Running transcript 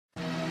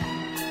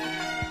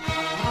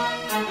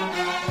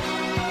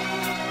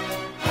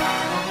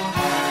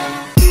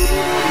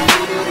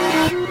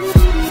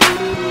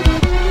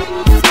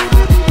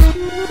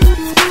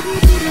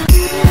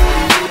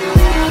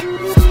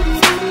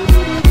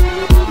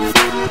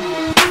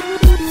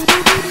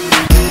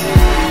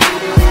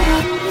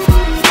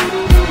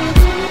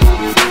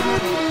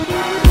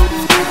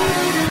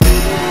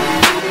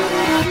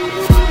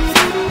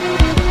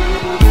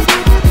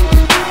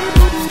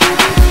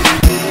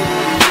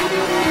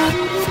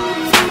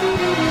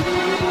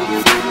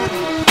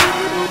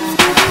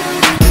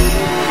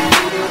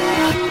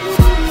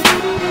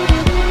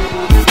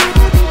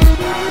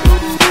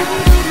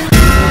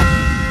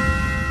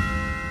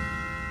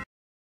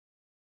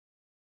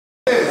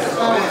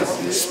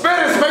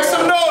Spittaz, make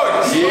some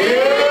noise!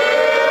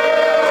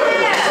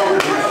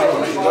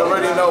 You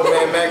already know,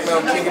 man. Mac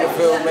Mel, King of the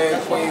Field,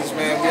 man. Queens,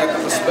 man. We have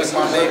to respect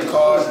my name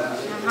card.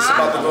 It's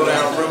about to go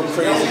down real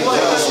crazy.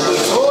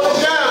 Hold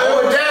it down.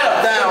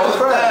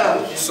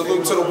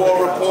 Salute to the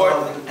War Report.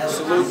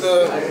 Salute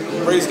to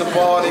Raise the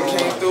Bar that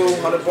came through.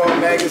 100 Bar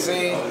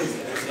Magazine.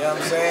 You know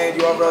what I'm saying?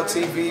 URL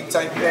TV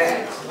type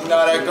thing. You know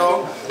how that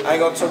go. I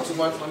ain't gonna talk too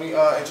much. Let me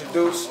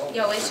introduce.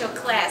 Yo, it's your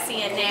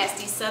classy and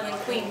nasty Southern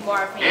Queen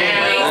bar from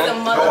Raise the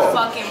motherfucking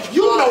bar.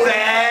 You know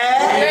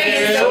that.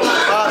 Raise the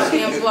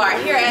motherfucking bar.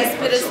 Here at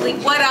Spittaz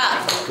League. What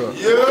up?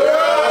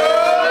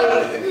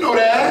 Yeah. You know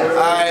that.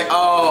 Alright,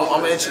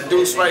 I'm gonna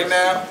introduce right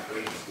now.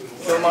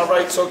 Feel my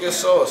right, talk your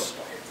sauce.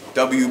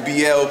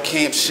 WBL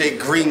Camp Shake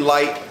Green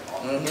Light.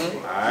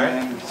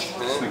 Alright.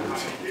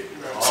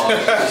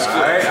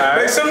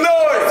 Make some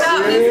noise!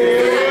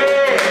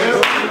 Yeah.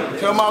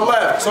 Kill my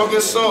left, talk your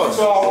sauce.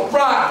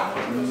 Alright.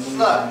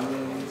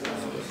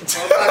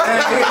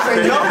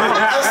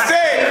 Let's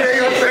say,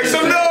 make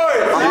some noise!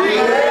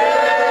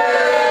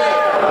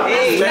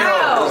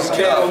 This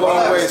came a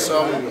long way,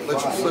 so I'm gonna let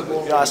you flip it.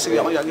 Y'all see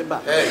y'all get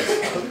back. Hey.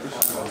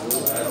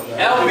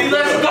 LB,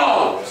 let's go!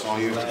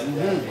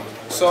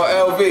 So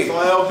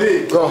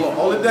LV. Go.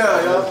 Hold it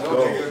down, y'all.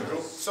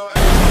 So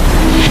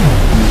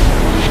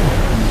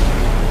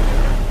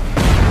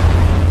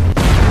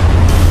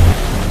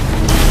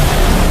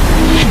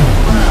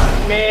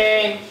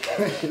Man,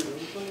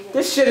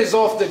 this shit is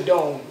off the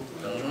dome.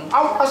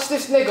 I watched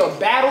this nigga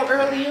battle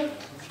earlier.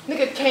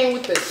 Nigga came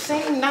with the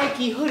same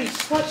Nike hoodie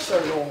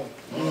sweatshirt on.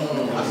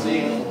 I see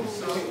him.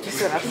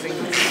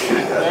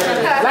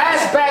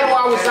 Last battle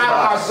I was out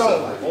of my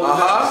zone.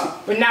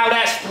 But now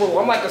that's through.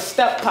 I'm like a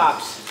step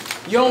pops.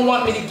 You don't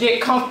want me to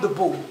get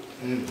comfortable.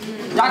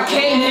 Y'all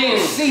came here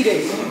and see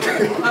this.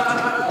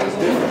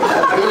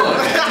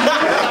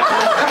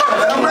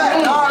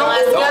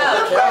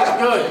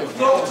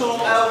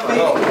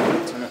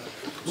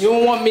 You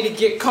don't want me to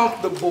get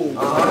comfortable.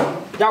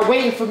 Y'all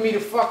waiting for me to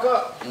fuck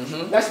up.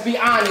 Let's be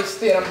honest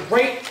then. I'm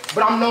great,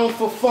 but I'm known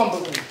for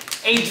fumbling.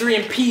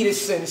 Adrian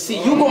Peterson. See,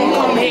 you gonna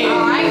come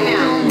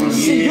here.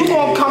 See, you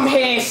gonna come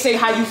here and say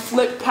how you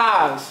flip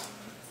pies.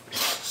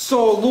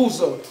 So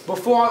loser.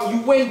 Before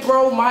you win,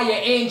 bro,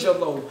 Maya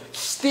Angelou.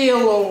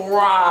 Still a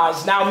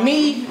rise. Now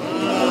me,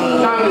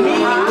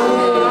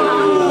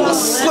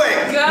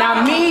 slick.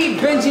 Now me,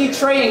 Benji,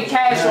 Trey, and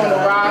Cash on the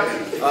ride.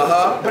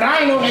 But I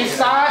ain't on his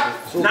side.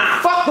 Nah.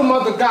 Fuck them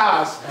other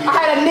guys. I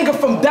had a nigga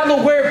from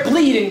Delaware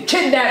bleeding,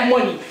 kidnap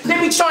money. They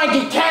be trying to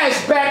get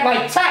cash back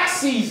like tax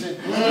season.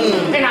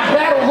 And I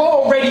battled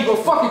already, but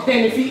fuck it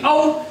then. If he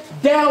owe,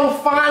 they'll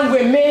find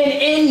where men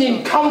end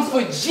and come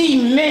for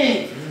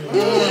G-men.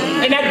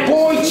 And that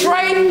boy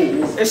Trey,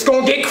 it's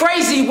gonna get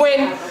crazy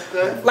when,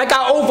 like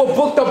I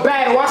overbooked a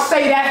battle. I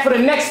say that for the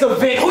next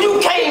event. Who you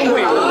came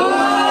with?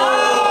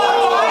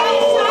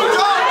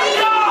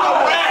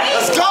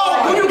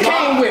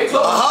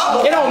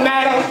 It don't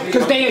matter,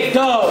 cause they a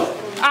dub.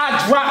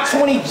 I drop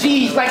 20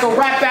 G's like a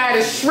rap at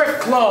a strip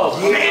club.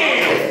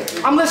 Man.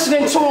 I'm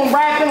listening to him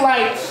rapping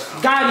like,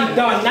 got it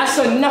done. That's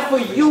enough for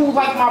you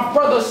like my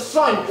brother's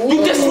son.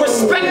 You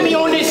disrespect me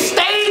on this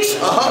stage,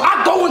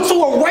 I go into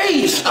a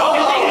rage.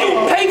 And then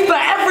you pay for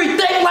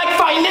everything like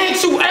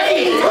financial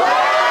aid.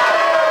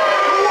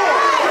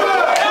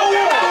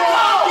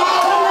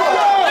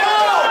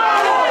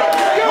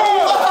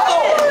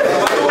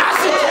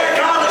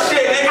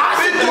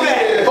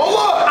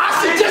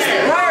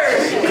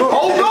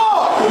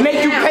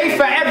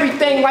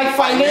 Like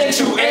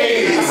financial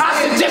aid. I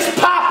should just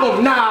pop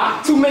them.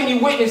 Nah, too many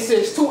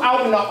witnesses, too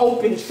out in the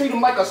open. Treat them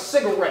like a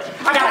cigarette.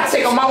 I gotta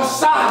take them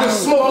outside to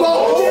smoke.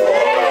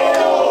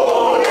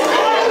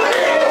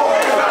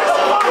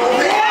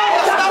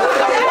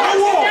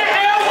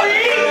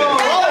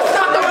 That's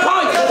not the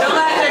point.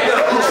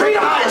 Treat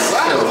them like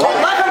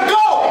let her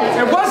go.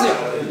 It wasn't.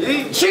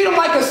 Treat them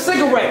like a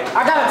cigarette.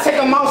 I gotta take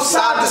them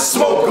outside to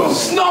smoke them.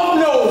 Snub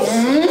nose.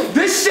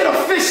 This shit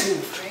official.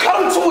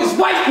 Cut him to his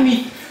white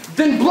meat.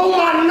 Then blow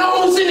my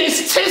nose in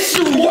his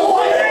tissue.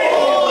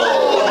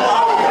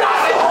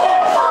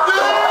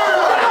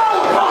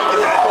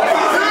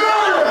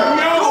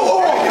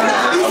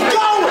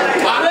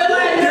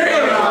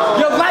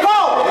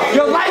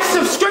 Your life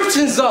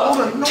subscription's up.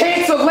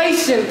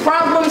 Cancellation.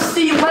 Problem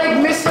C,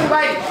 leg missing,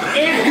 like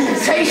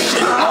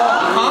amputation.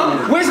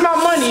 Where's my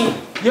money?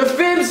 Your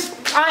fibs?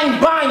 I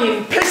ain't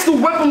buying. Pistol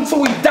whip him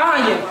till he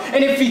dying.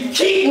 And if he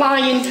keep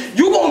lying,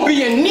 you gon'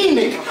 be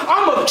anemic.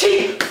 I'ma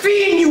keep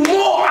feeding you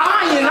more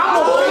iron.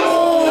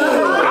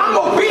 I'm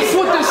a beast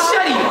with the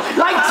shitty.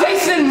 Like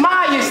Jason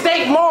Myers,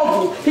 thank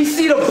Marvel. He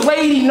see the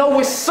blade, he know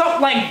it's up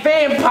like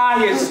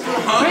vampires.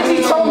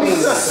 Benji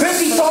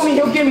told me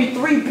he'll give me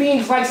 3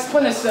 beams like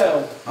Splinter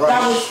Cell.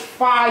 That was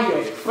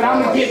fire. But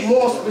I'ma get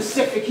more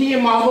specific. He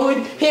in my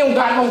hood, he don't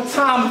got no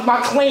time. If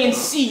my clan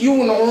see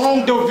you in the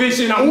wrong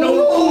division, I'm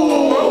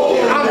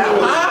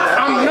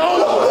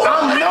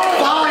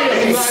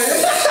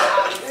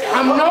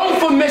known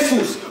for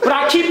missiles, but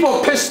I keep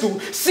a pistol.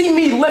 See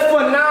me lift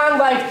a 9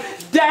 like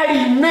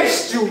Daddy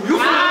missed you. You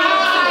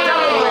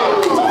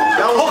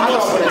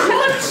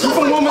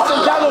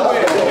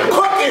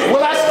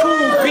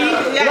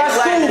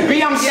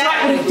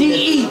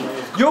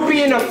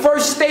in a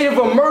first state of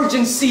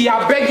emergency.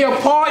 I beg your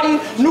pardon,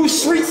 new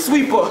street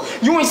sweeper.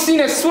 You ain't seen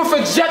a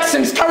Swiffer jet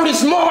since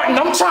Curtis Martin.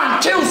 I'm trying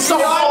to kill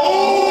something.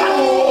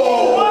 I'm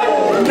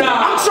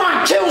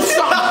trying to kill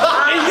something.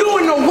 And you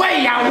in the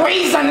way. I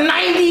raise a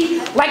 90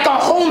 like a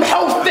home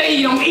health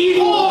aide. I'm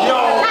evil.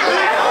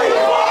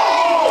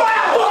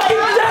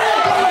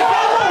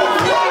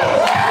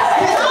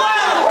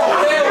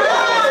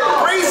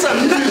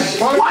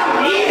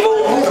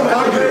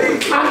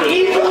 I'm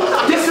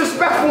evil,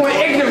 disrespectful, and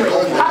ignorant.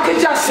 How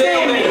could y'all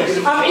stand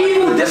me? I'm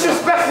evil,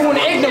 disrespectful, and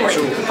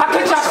ignorant. How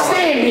could y'all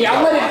stand me?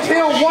 I let it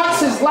kill once,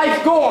 his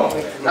life gone.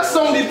 That's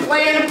only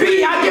plan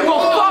B. I give a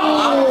fuck.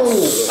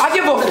 I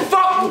give a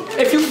fuck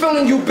if you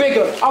feeling you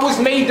bigger. I was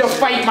made to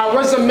fight. My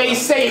resume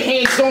say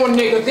hands on,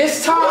 nigga.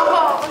 This time,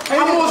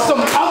 I'm on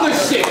some other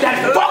shit.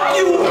 That fuck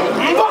you,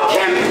 fuck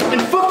him,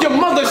 and fuck your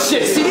mother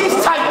shit. See,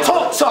 these type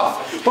talk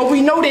tough. But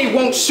we know they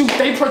won't shoot,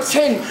 they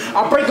pretend.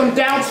 I break them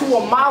down to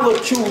a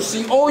molecule.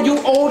 See, all you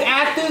old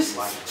actors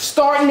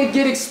starting to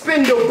get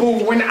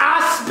expendable. When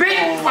I spit,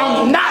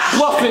 I'm not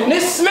bluffing.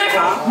 This Smith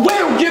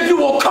will give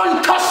you a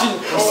concussion.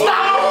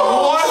 Stop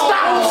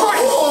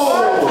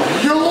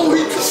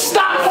fronting.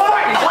 Stop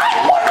fronting.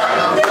 Stop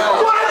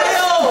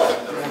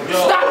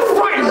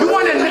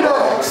fronting.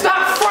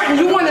 Stop fronting.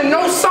 You wanna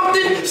know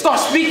something?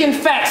 Start speaking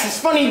facts. It's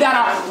funny that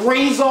I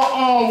raise her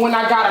arm when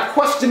I got a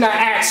question to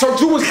ask. Heard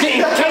you was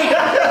getting cake.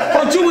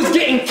 Heard you was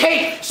getting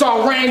cake, so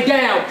I ran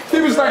down.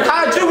 He was like,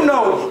 how'd you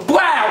know?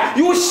 Wow,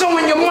 you was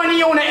showing your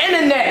money on the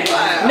internet.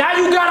 Now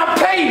you gotta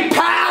pay,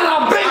 pal.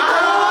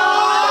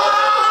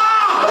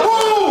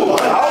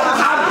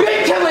 I've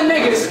been killing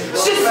niggas.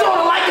 Shit's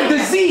sorta like a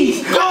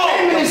disease. I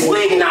came in this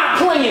league not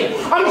playing.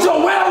 I'm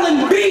Joel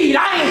Embiid. I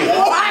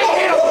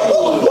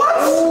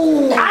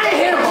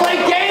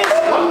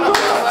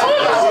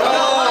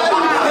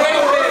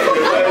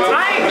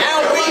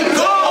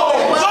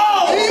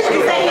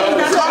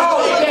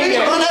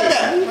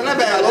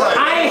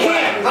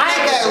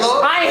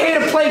ain't here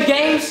to play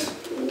games.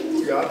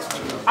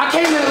 I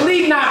came in the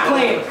league not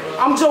playing.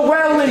 I'm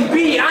Joel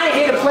Embiid. I ain't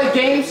here to play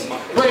games.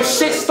 When if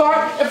shit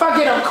start, if I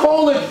get a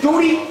Call of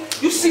Duty,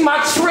 you see my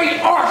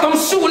trade arc. I'm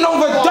shooting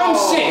over dumb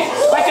shit.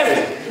 Like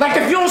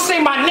if you don't say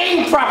my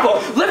name proper,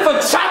 lift a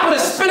chopper to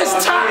spin his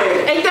top.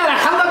 Ain't that a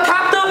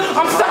helicopter?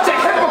 I'm such a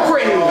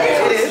hypocrite.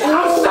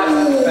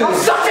 I'm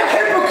such a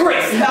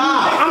hypocrite.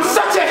 I'm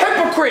such a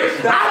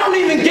hypocrite. I don't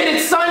even get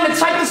it signed to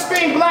type to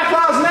Spain Black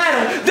Lives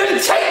Matter. Then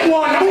take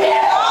one. I'm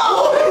here.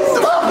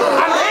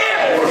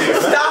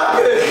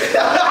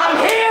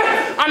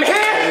 I'm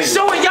here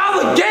showing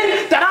y'all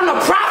again that I'm a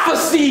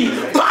prophecy.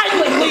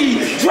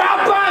 Violently,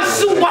 drive by and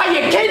shoot while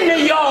your kid in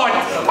the yard.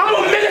 I'm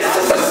a menace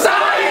to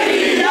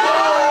society.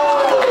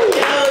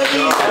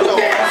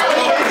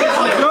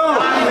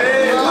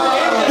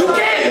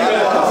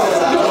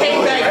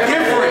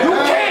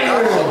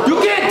 You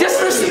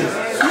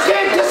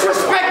can't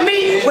disrespect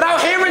me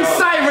without hearing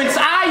sirens.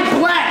 I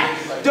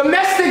black.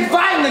 Domestic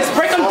violence.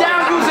 Break them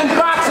down using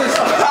boxes.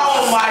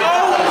 Oh my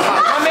God.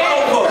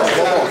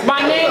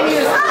 My name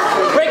is.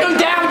 Break them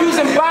down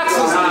using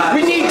boxes.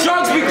 We need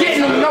drugs, we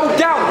getting them, no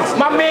doubt.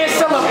 My man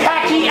sell a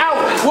packy out,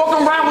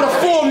 walking around with a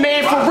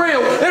 4-man for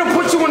real. It'll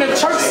put you in a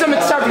church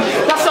cemetery.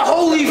 That's a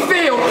holy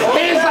field.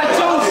 Hands like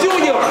Jones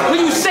Jr. When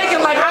you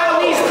shaking like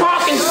Ali's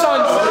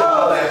Parkinson's.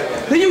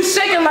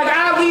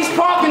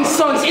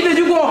 Either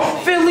you gonna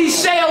Philly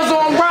shells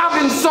on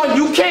Robinson.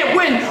 You can't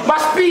win. My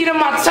speed and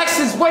my text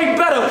is way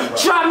better.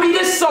 Try me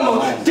this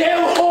summer.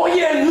 Dale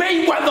Hoyer and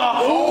Mayweather.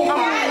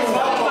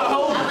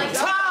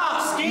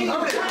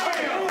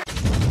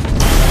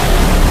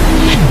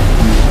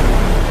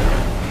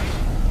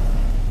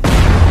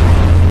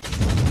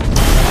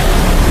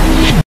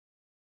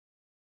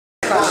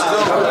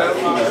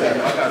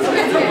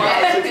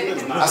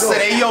 I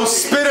said, hey, yo,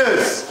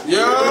 Spittaz.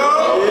 Yo.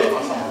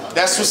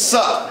 That's what's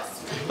up.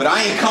 But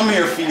I ain't come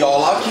here for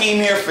y'all. I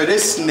came here for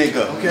this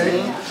nigga. Okay.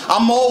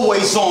 I'm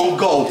always on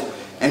go.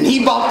 And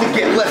he about to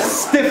get left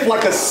stiff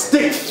like a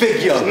stick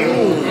figure.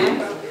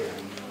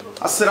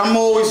 I said, I'm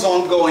always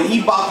on go. And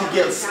he about to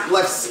get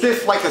left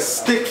stiff like a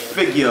stick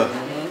figure. Come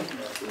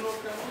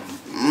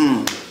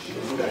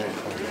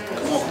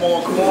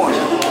on.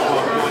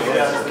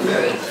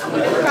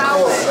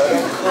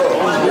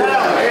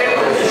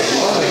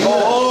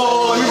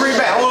 Oh, you bring it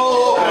back.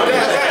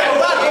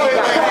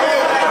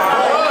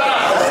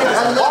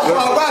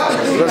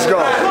 Let's go.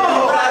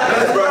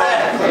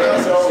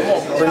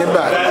 Bring it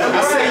back. I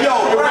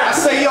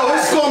say, yo,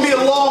 this is gonna be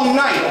a long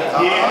night.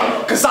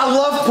 Cause I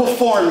love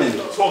performing.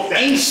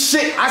 Ain't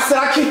shit. I said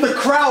I keep the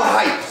crowd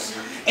hyped.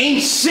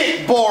 Ain't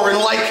shit boring.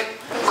 Like,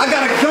 I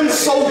got a gun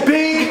so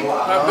big,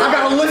 I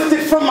gotta lift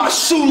it from my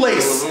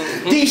shoelace.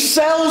 These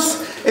shells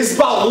is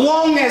about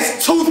long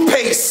as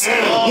toothpaste.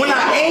 When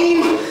I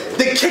aim,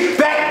 the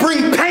kickback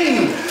bring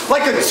pain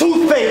like a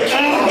toothache.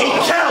 Hey,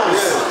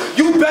 Kells,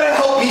 you better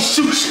help me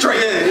shoot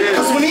straight.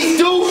 Cause when he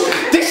do,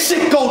 this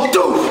shit go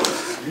through.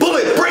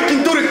 Bullet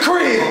breaking through the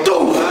crib,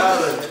 through.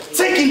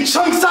 Taking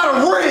chunks out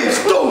of ribs,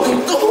 through.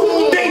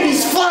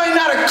 Babies flying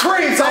out of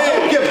cribs. I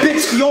hope your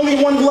bitch the only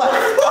one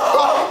left.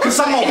 Cause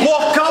I'm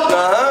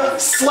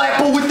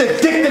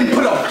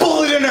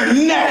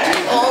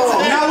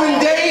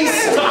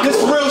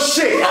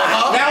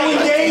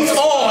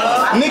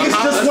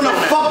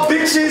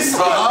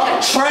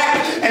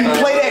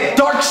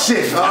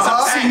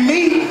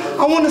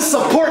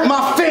support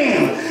my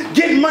fam,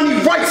 get money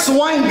right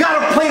so I ain't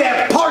gotta play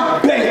that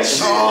park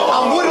bench.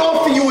 I would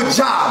offer you a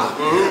job,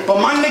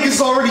 but my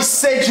niggas already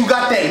said you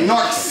got that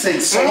narc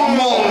sense, so I'm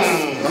all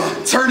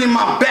turning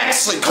my back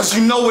cause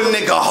you know a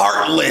nigga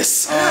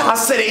heartless. I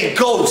said, hey,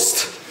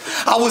 Ghost,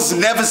 I was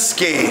never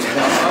scared.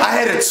 I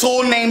had a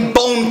tool named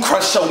Bone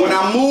Crusher. When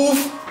I move,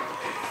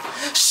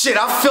 shit,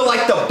 I feel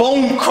like the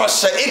Bone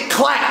Crusher. It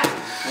clap.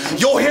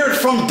 You'll hear it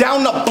from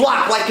down the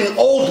block like an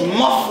old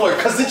muffler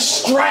cause it's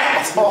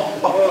strapped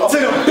to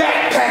the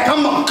backpack.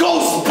 I'm a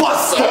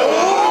Ghostbuster.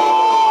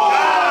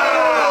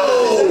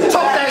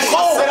 Talk that shit.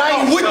 I said I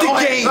ain't with the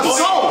games.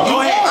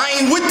 I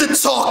ain't with the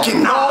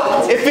talking.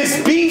 If it's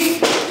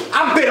beef,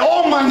 I bet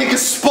all my niggas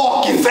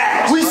sparking.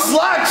 We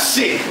slide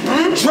shit,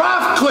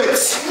 drive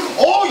clips,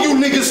 all you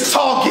niggas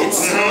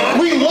targets.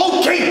 We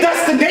locate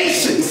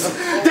destinations,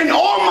 then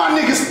all my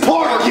niggas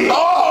park it.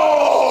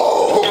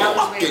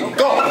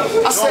 Go.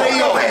 I said, hey,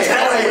 yo,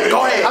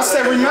 go ahead. I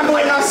said, remember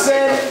when I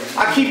said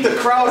I keep the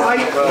crowd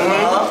hype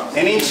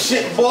and ain't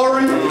shit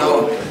boring?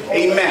 No.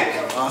 Hey,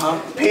 Mac.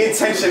 Pay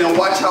attention and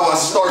watch how I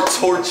start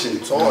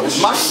torching.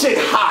 My shit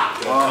hot.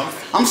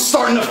 I'm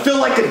starting to feel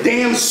like a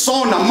damn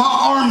sauna. My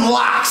arm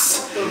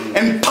locks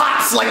and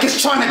pops like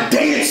it's trying to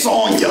dance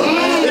on you.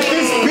 If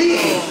it's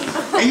beef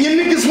and you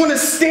niggas want to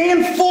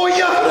stand for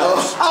you,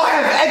 I'll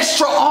have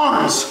extra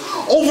arms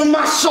over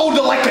my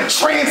shoulder like a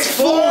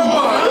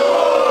transformer.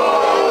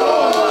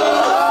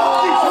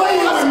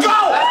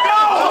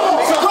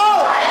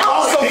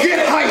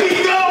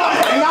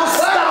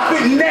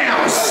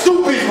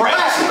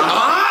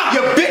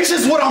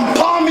 What I'm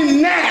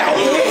palming now.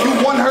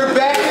 You want her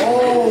back?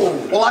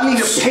 Well, I need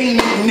to paint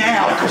it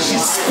now because she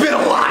spit a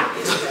lot.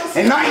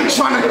 And I ain't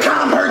trying to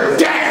calm her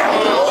down.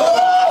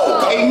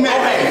 Hey,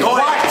 man, go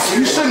ahead.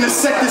 You shouldn't have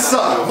set this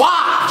up.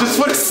 Why? Just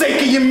for the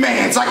sake of your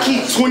mans. I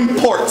keep twin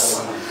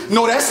ports.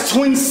 No, that's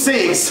twin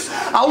cigs.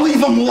 I'll leave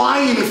them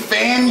lying,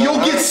 fam.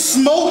 You'll get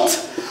smoked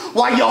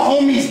while your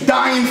homie's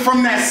dying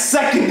from that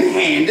second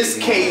hand. This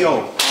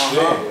KO.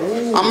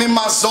 I'm in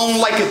my zone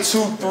like a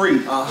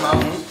 2-3.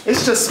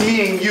 It's just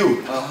me and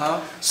you.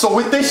 So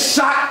with this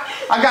shot,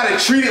 I gotta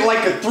treat it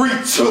like a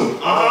 3-2.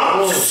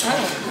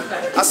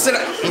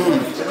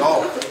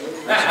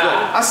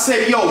 I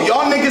said, yo,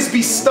 y'all niggas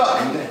be stuck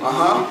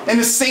in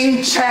the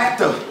same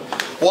chapter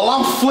while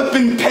I'm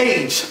flipping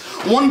page.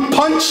 One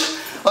punch,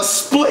 a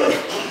split.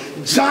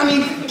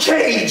 Johnny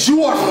Cage,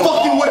 you are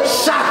fucking with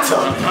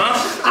Shatta.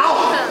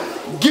 Out.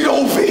 Get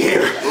over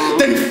here,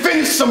 then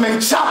finish him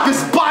and chop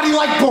his body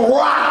like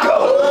Baraka.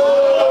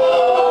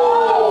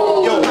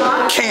 Yo,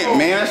 can't,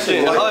 man.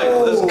 Shit, like,